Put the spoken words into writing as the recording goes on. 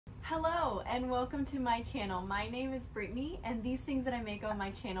Hello and welcome to my channel. My name is Brittany and these things that I make on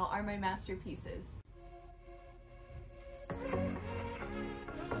my channel are my masterpieces.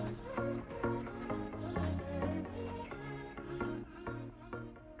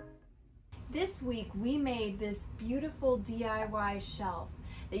 This week we made this beautiful DIY shelf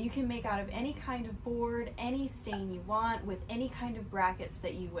that you can make out of any kind of board, any stain you want, with any kind of brackets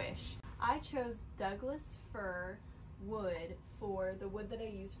that you wish. I chose Douglas fir wood for the wood that I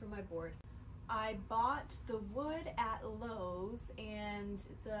use for my board. I bought the wood at Lowe's and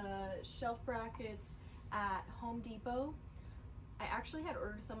the shelf brackets at Home Depot. I actually had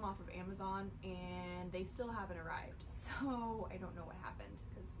ordered some off of Amazon and they still haven't arrived, so I don't know what happened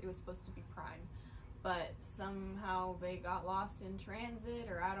because it was supposed to be Prime, but somehow they got lost in transit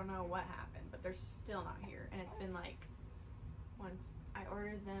or I don't know what happened, but they're still not here. And it's been like, once I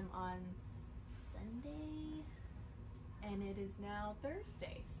ordered them on Sunday and it is now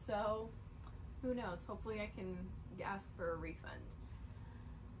Thursday, so who knows, hopefully I can ask for a refund.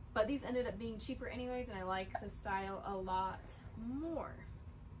 But these ended up being cheaper anyways, and I like the style a lot more.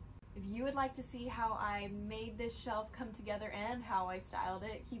 If you would like to see how I made this shelf come together and how I styled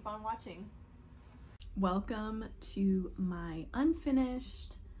it, keep on watching. Welcome to my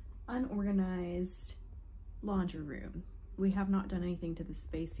unfinished, unorganized laundry room. We have not done anything to this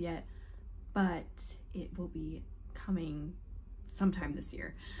space yet, but it will be coming sometime this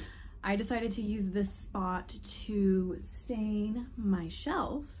year. I decided to use this spot to stain my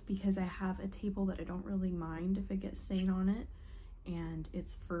shelf because I have a table that I don't really mind if it gets stain on it, and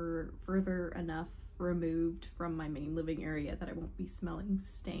it's further enough removed from my main living area that I won't be smelling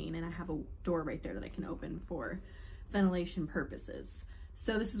stain, and I have a door right there that I can open for ventilation purposes.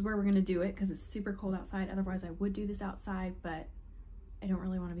 So this is where we're gonna do it because it's super cold outside. Otherwise I would do this outside, but I don't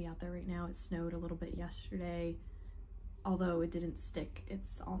really want to be out there right now. It snowed a little bit yesterday. Although it didn't stick,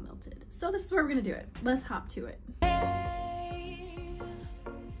 it's all melted. So this is where we're gonna do it. Let's hop to it.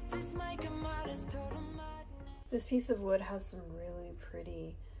 This piece of wood has some really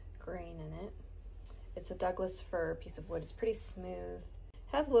pretty grain in it. It's a Douglas fir piece of wood. It's pretty smooth.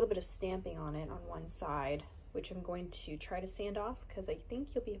 It has a little bit of stamping on it on one side, which I'm going to try to sand off because I think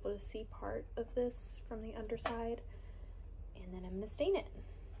you'll be able to see part of this from the underside. And then I'm gonna stain it.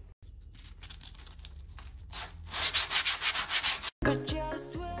 But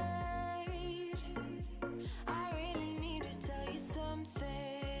just wait, I really need to tell you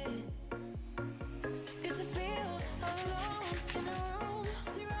something. Is it feel alone in a room,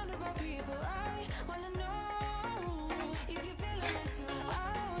 surrounded by people? I wanna know if you're feeling it too.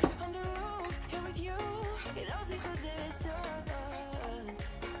 Out on the roof, here with you, it all seems so distant.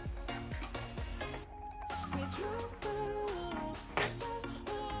 With you,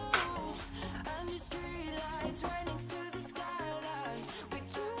 under street lights right next to the skyline.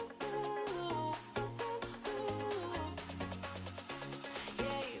 With you,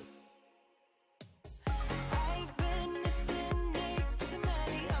 yeah, you. I've been a cynic for so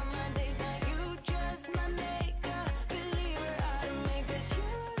many of my days. Now you just my makeup believer. I don't make this. You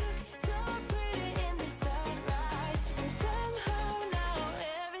look so pretty in the sunrise, and somehow now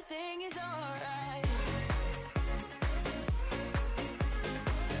everything is alright.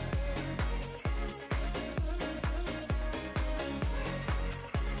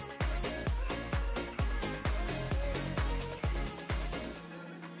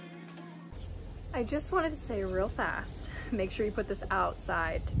 I just wanted to say real fast, make sure you put this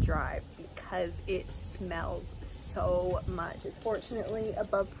outside to dry because it smells so much. It's fortunately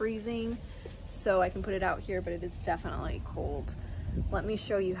above freezing, so I can put it out here, but it is definitely cold. Let me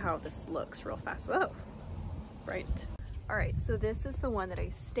show you how this looks real fast. Whoa, right. All right, so this is the one that I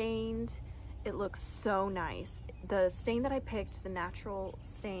stained. It looks so nice. The stain that I picked, the natural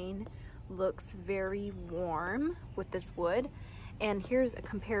stain, looks very warm with this wood. And here's a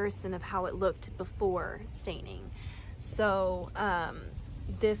comparison of how it looked before staining. So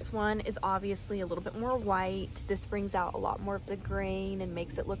this one is obviously a little bit more white. This brings out a lot more of the grain and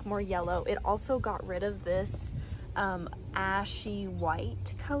makes it look more yellow. It also got rid of this ashy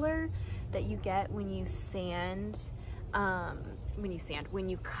white color that you get when you sand, when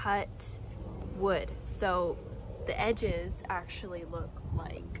you cut wood. So the edges actually look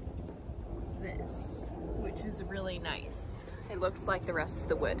like this, which is really nice. It looks like the rest of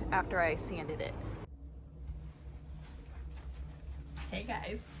the wood after I sanded it. Hey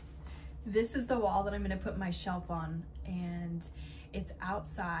guys, this is the wall that I'm gonna put my shelf on, and it's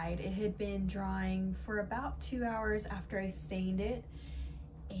outside. It had been drying for about 2 hours after I stained it,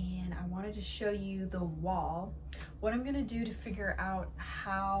 and I wanted to show you the wall. What I'm gonna do to figure out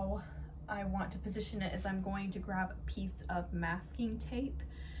how I want to position it is I'm going to grab a piece of masking tape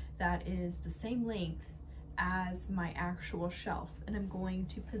that is the same length as my actual shelf, and I'm going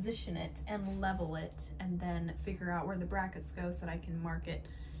to position it and level it and then figure out where the brackets go so that I can mark it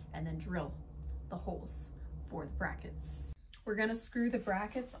and then drill the holes for the brackets. We're gonna screw the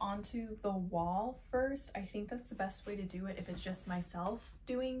brackets onto the wall first. I think that's the best way to do it if it's just myself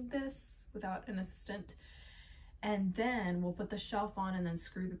doing this without an assistant. And then we'll put the shelf on and then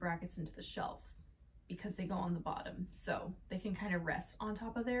screw the brackets into the shelf because they go on the bottom. So they can kind of rest on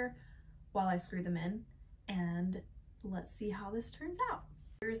top of there while I screw them in. And let's see how this turns out.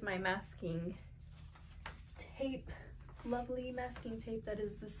 Here's my masking tape, lovely masking tape that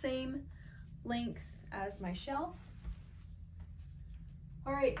is the same length as my shelf.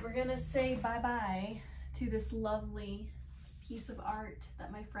 All right, we're gonna say bye-bye to this lovely piece of art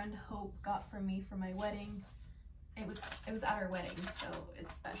that my friend Hope got for me for my wedding. It was at our wedding, so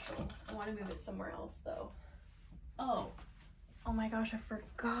it's special. I want to move it somewhere else though. Oh my gosh, I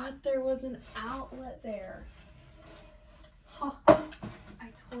forgot there was an outlet there. Huh, I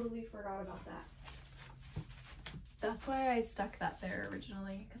totally forgot about that. That's why I stuck that there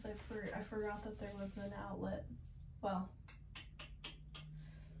originally, because I forgot that there was an outlet. Well,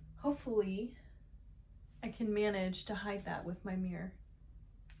 hopefully I can manage to hide that with my mirror,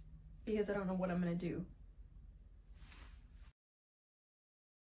 because I don't know what I'm gonna do.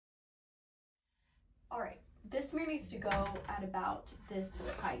 All right, this mirror needs to go at about this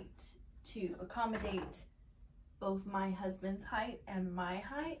height to accommodate both my husband's height and my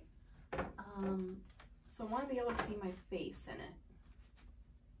height. So I want to be able to see my face in it.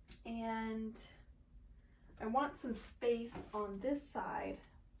 And I want some space on this side.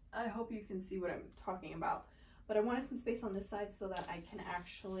 I hope you can see what I'm talking about. But I wanted some space on this side so that I can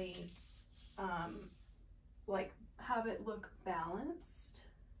actually like have it look balanced,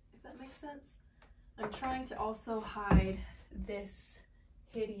 if that makes sense. I'm trying to also hide this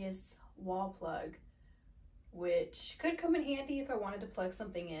hideous wall plug, which could come in handy if I wanted to plug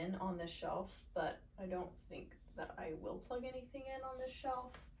something in on this shelf, but I don't think that I will plug anything in on this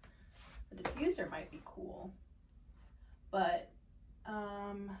shelf. The diffuser might be cool, but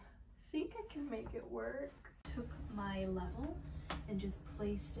I think I can make it work. Took my level and just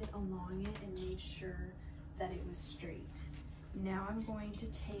placed it along it and made sure that it was straight. Now I'm going to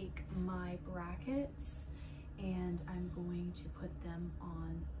take my brackets and I'm going to put them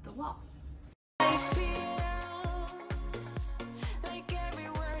on the wall. I feel like every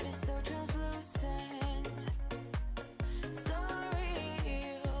word is so translucent, so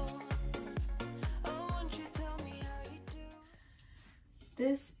real. Oh, won't you tell me how you do?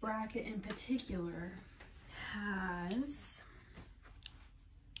 This bracket in particular has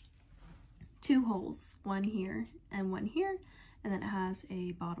 2 holes, one here and one here, and then it has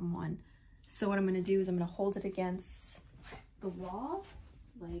a bottom one. So what I'm going to do is I'm going to hold it against the wall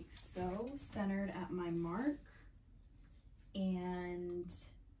like so, centered at my mark, and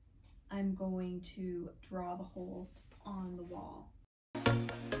I'm going to draw the holes on the wall. Now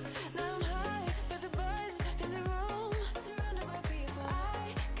I'm high with the buzz in the room, surrounded by people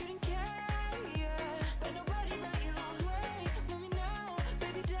I couldn't carry, but nobody but you. Sway with me now,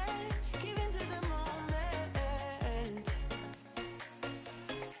 baby, dance, give in to the moment.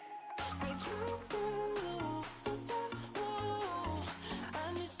 With you,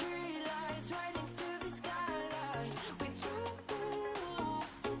 under street lights, right next to the skyline. With you,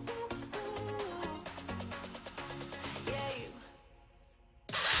 yeah, you.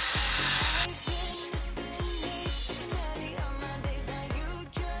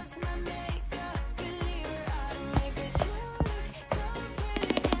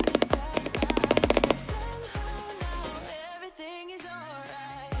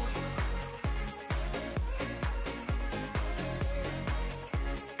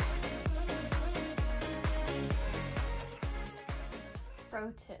 Pro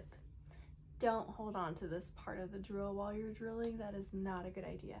tip, don't hold on to this part of the drill while you're drilling. That is not a good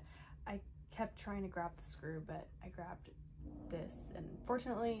idea. I kept trying to grab the screw, but I grabbed this, and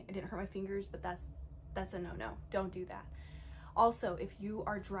fortunately I didn't hurt my fingers, but that's a no-no. Don't do that. Also, if you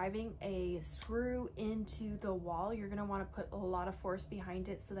are driving a screw into the wall, you're gonna want to put a lot of force behind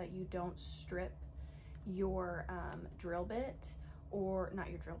it so that you don't strip your drill bit, or not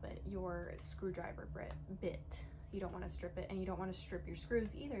your drill bit, your screwdriver bit. You don't want to strip it, and you don't want to strip your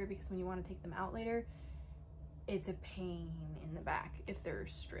screws either, because when you want to take them out later, it's a pain in the back if they're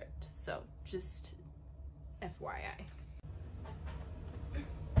stripped. So just FYI.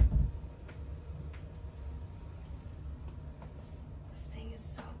 This thing is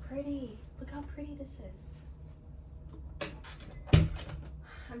so pretty. Look how pretty this is.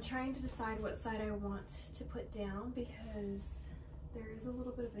 I'm trying to decide what side I want to put down, because there is a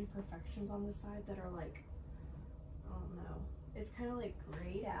little bit of imperfections on the side that are like, I don't know. It's kind of like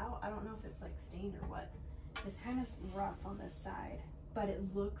grayed out. I don't know if it's like stained or what. It's kind of rough on this side, but it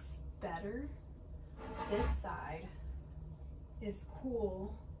looks better. This side is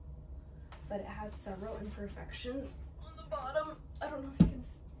cool, but it has several imperfections on the bottom. I don't know if you can,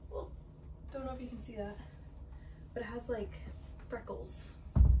 well, don't know if you can see that, but it has like freckles,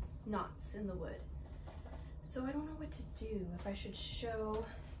 knots in the wood. So I don't know what to do. If I should show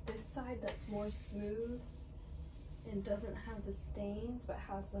this side that's more smooth and doesn't have the stains but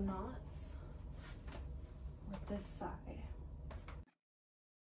has the knots, or this side.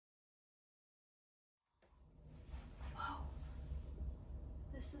 Whoa,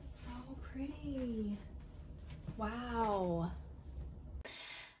 this is so pretty. Wow.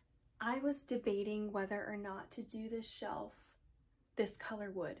 I was debating whether or not to do this shelf this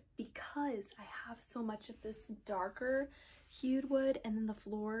color wood because I have so much of this darker hued wood and then the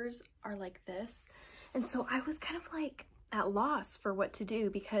floors are like this. And so I was kind of like at loss for what to do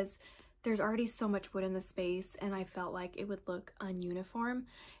because there's already so much wood in the space and I felt like it would look ununiform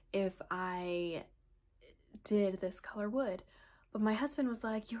if I did this color wood. But my husband was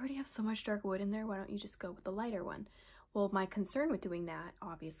like, you already have so much dark wood in there, why don't you just go with the lighter one? Well, my concern with doing that,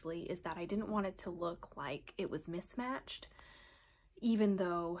 obviously, is that I didn't want it to look like it was mismatched, even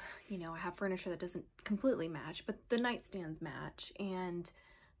though, you know, I have furniture that doesn't completely match, but the nightstands match, and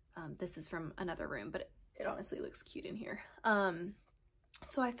this is from another room, but it honestly looks cute in here.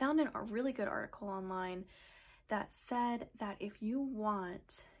 So I found a really good article online that said that if you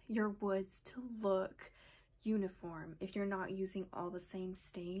want your woods to look uniform, if you're not using all the same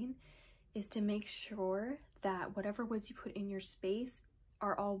stain, is to make sure that whatever woods you put in your space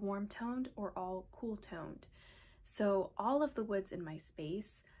are all warm toned or all cool toned. So all of the woods in my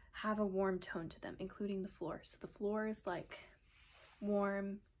space have a warm tone to them, including the floor. So the floor is like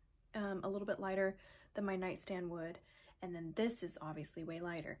warm, a little bit lighter than my nightstand wood. And then this is obviously way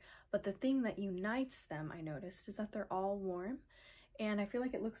lighter. But the thing that unites them, I noticed, is that they're all warm. And I feel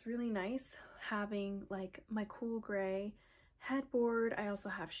like it looks really nice having like my cool gray headboard. I also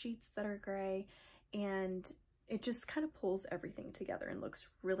have sheets that are gray, and it just kind of pulls everything together and looks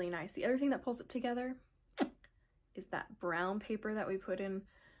really nice. The other thing that pulls it together is that brown paper that we put in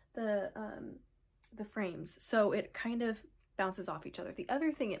the frames. So it kind of bounces off each other. The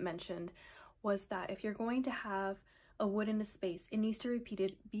other thing it mentioned was that if you're going to have a wood in a space, it needs to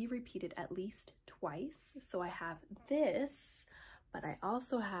be repeated at least twice. So I have this, but I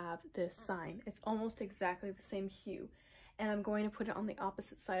also have this sign. It's almost exactly the same hue. And I'm going to put it on the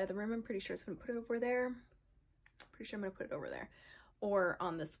opposite side of the room. I'm pretty sure it's going to put it over there. Pretty sure I'm going to put it over there. Or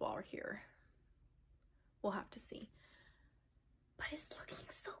on this wall here. We'll have to see. But it's looking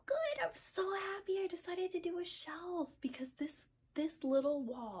so good. I'm so happy I decided to do a shelf because this little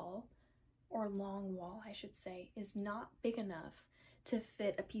wall, or long wall I should say, is not big enough to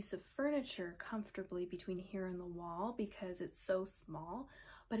fit a piece of furniture comfortably between here and the wall because it's so small.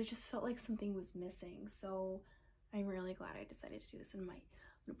 But it just felt like something was missing. So I'm really glad I decided to do this. And I'm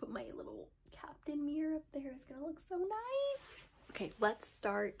gonna put my little captain mirror up there. It's gonna look so nice. Okay, let's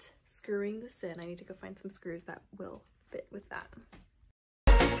start screwing this in. I need to go find some screws that will fit with that.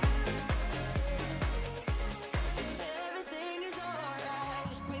 Everything is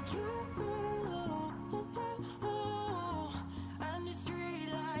alright with you. Under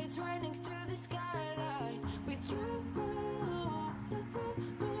street lights right next to the skyline with you.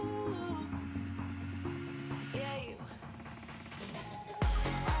 Yeah, you.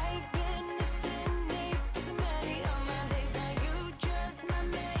 I've been listening to so many of my days. Now you just my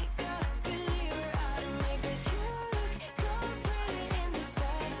makeup believer. I don't make this. You look so pretty in the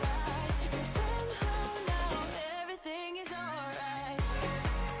sunrise, and somehow now everything is alright.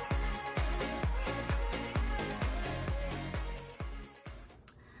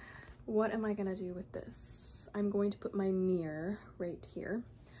 What am I gonna do with this? I'm going to put my mirror right here.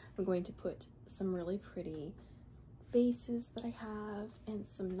 I'm going to put some really pretty vases that I have and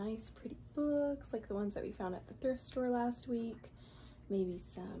some nice pretty books like the ones that we found at the thrift store last week. Maybe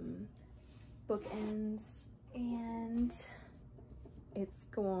some bookends, and it's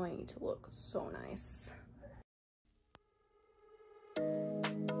going to look so nice.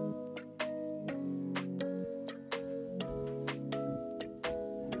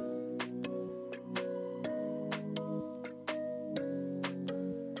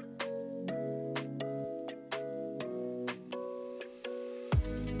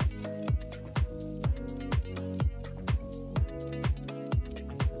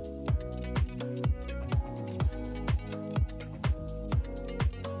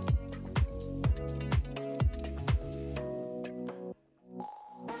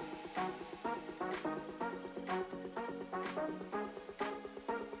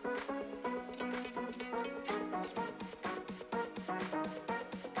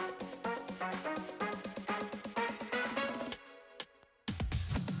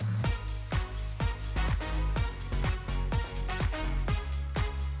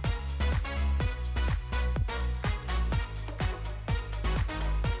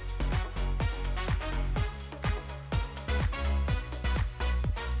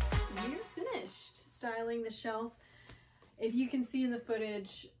 styling the shelf, if you can see in the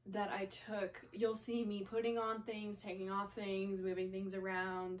footage that I took, you'll see me putting on things, taking off things, moving things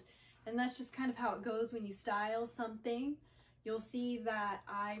around, and that's just kind of how it goes when you style something. You'll see that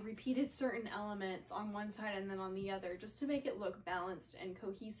I repeated certain elements on one side and then on the other just to make it look balanced and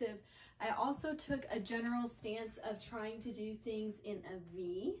cohesive. I also took a general stance of trying to do things in a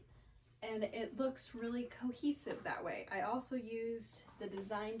V, and it looks really cohesive that way. I also used the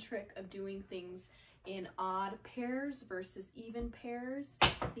design trick of doing things in odd pairs versus even pairs.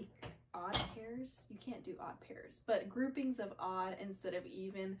 Odd pairs? You can't do odd pairs, but groupings of odd instead of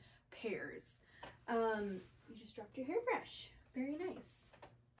even pairs. You just dropped your hairbrush. Very nice.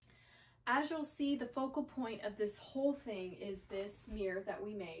 As you'll see, the focal point of this whole thing is this mirror that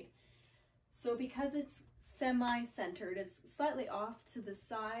we made. So because it's semi-centered, it's slightly off to the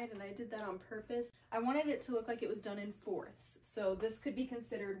side, and I did that on purpose. I wanted it to look like it was done in fourths. So this could be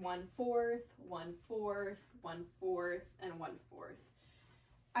considered 1/4, 1/4, 1/4, and 1/4.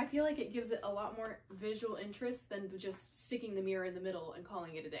 I feel like it gives it a lot more visual interest than just sticking the mirror in the middle and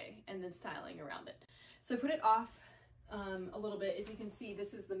calling it a day and then styling around it. So I put it off a little bit. As you can see,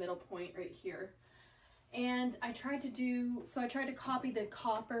 this is the middle point right here. And I tried to copy the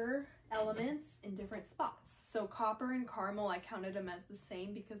copper elements in different spots. So copper and caramel, I counted them as the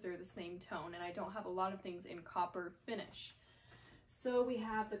same because they're the same tone, and I don't have a lot of things in copper finish. So we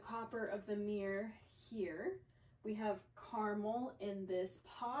have the copper of the mirror here. We have caramel in this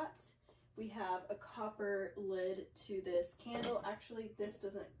pot. We have a copper lid to this candle. Actually, this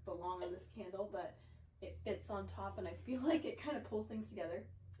doesn't belong on this candle, but it fits on top, and I feel like it kind of pulls things together.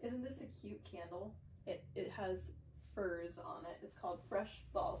 Isn't this a cute candle? It has furs on it. It's called Fresh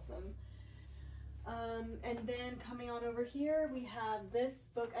Balsam. And then coming on over here, we have this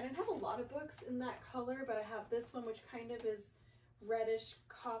book. I didn't have a lot of books in that color, but I have this one, which kind of is reddish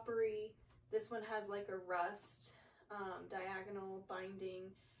coppery. This one has like a rust diagonal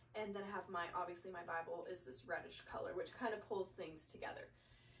binding. And then I have obviously my Bible is this reddish color, which kind of pulls things together.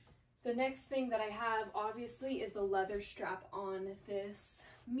 The next thing that I have obviously is the leather strap on this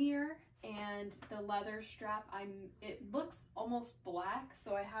mirror, and the leather strap, it looks almost black,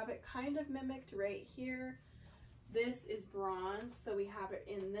 so I have it kind of mimicked right here. This is bronze, so we have it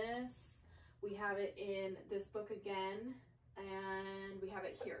in this, we have it in this book again, and we have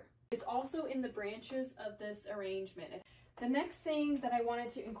it here. It's also in the branches of this arrangement. The next thing that I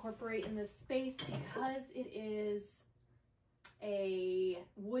wanted to incorporate in this space, because it is a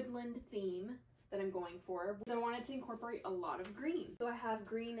woodland theme that I'm going for, so I wanted to incorporate a lot of green. So I have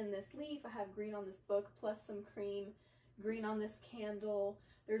green in this leaf, I have green on this book, plus some cream, green on this candle,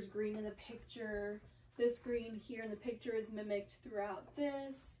 there's green in the picture, this green here in the picture is mimicked throughout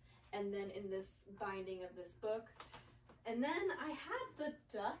this, and then in this binding of this book. And then I had the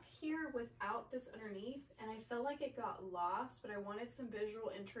duck here without this underneath, and I felt like it got lost, but I wanted some visual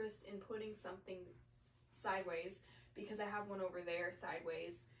interest in putting something sideways because I have one over there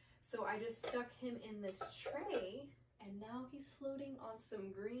sideways. So I just stuck him in this tray, and now he's floating on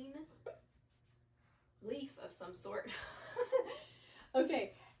some green leaf of some sort.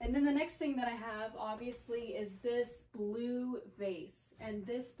 Okay, and then the next thing that I have obviously is this blue vase, and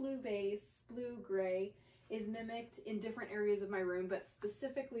this blue vase, blue-gray, is mimicked in different areas of my room, but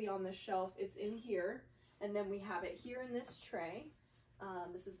specifically on the shelf, it's in here. And then we have it here in this tray.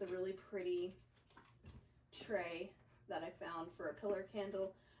 This is the really pretty tray that I found for a pillar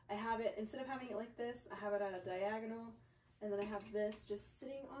candle. I have it, instead of having it like this, I have it at a diagonal, and then I have this just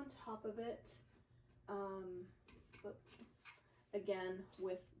sitting on top of it. Again,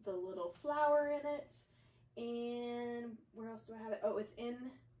 with the little flower in it. And where else do I have it? Oh, it's in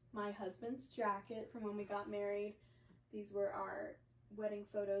my husband's jacket from when we got married. These were our wedding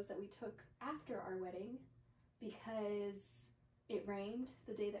photos that we took after our wedding because it rained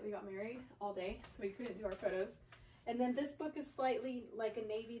the day that we got married all day, so we couldn't do our photos. And then this book is slightly like a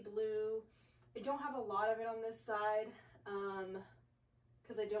navy blue. I don't have a lot of it on this side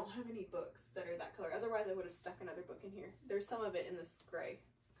because I don't have any books that are that color. Otherwise I would have stuck another book in here. There's some of it in this gray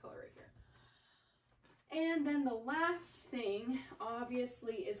color right here. And then the last thing,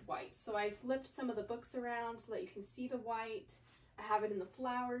 obviously, is white. So I flipped some of the books around so that you can see the white. I have it in the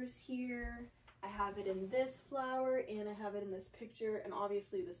flowers here. I have it in this flower, and I have it in this picture, and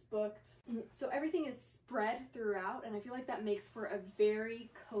obviously this book. So everything is spread throughout, and I feel like that makes for a very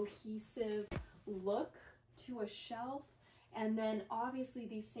cohesive look to a shelf. And then obviously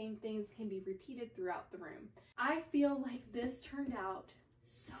these same things can be repeated throughout the room. I feel like this turned out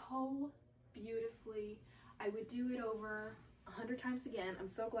so beautifully. I would do it over 100 times again. I'm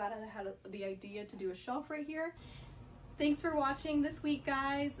so glad I had the idea to do a shelf right here. Thanks for watching this week,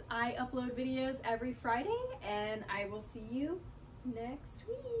 guys. I upload videos every Friday, and I will see you next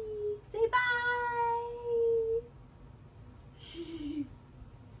week. Say bye!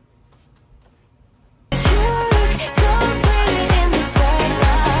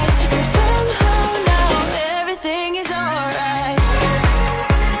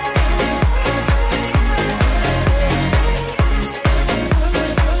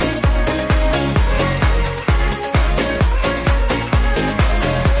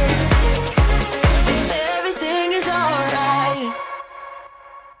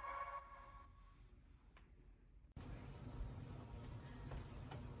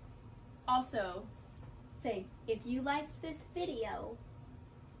 Also, say, if you liked this video,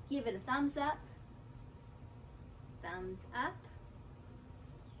 give it a thumbs up,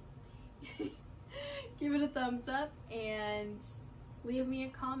 give it a thumbs up, and leave me a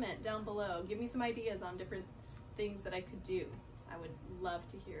comment down below. Give me some ideas on different things that I could do. I would love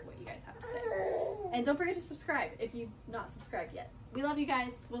to hear what you guys have to say. And don't forget to subscribe if you've not subscribed yet. We love you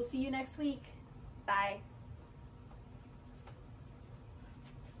guys. We'll see you next week. Bye.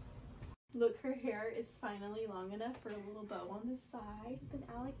 Look, her hair is finally long enough for a little bow on the side with an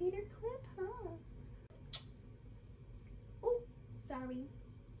alligator clip, huh? Oh, sorry.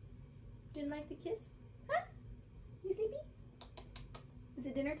 Didn't like the kiss? Huh? You sleepy? Is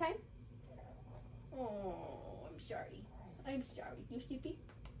it dinner time? Oh, I'm sorry. I'm sorry. You sleepy?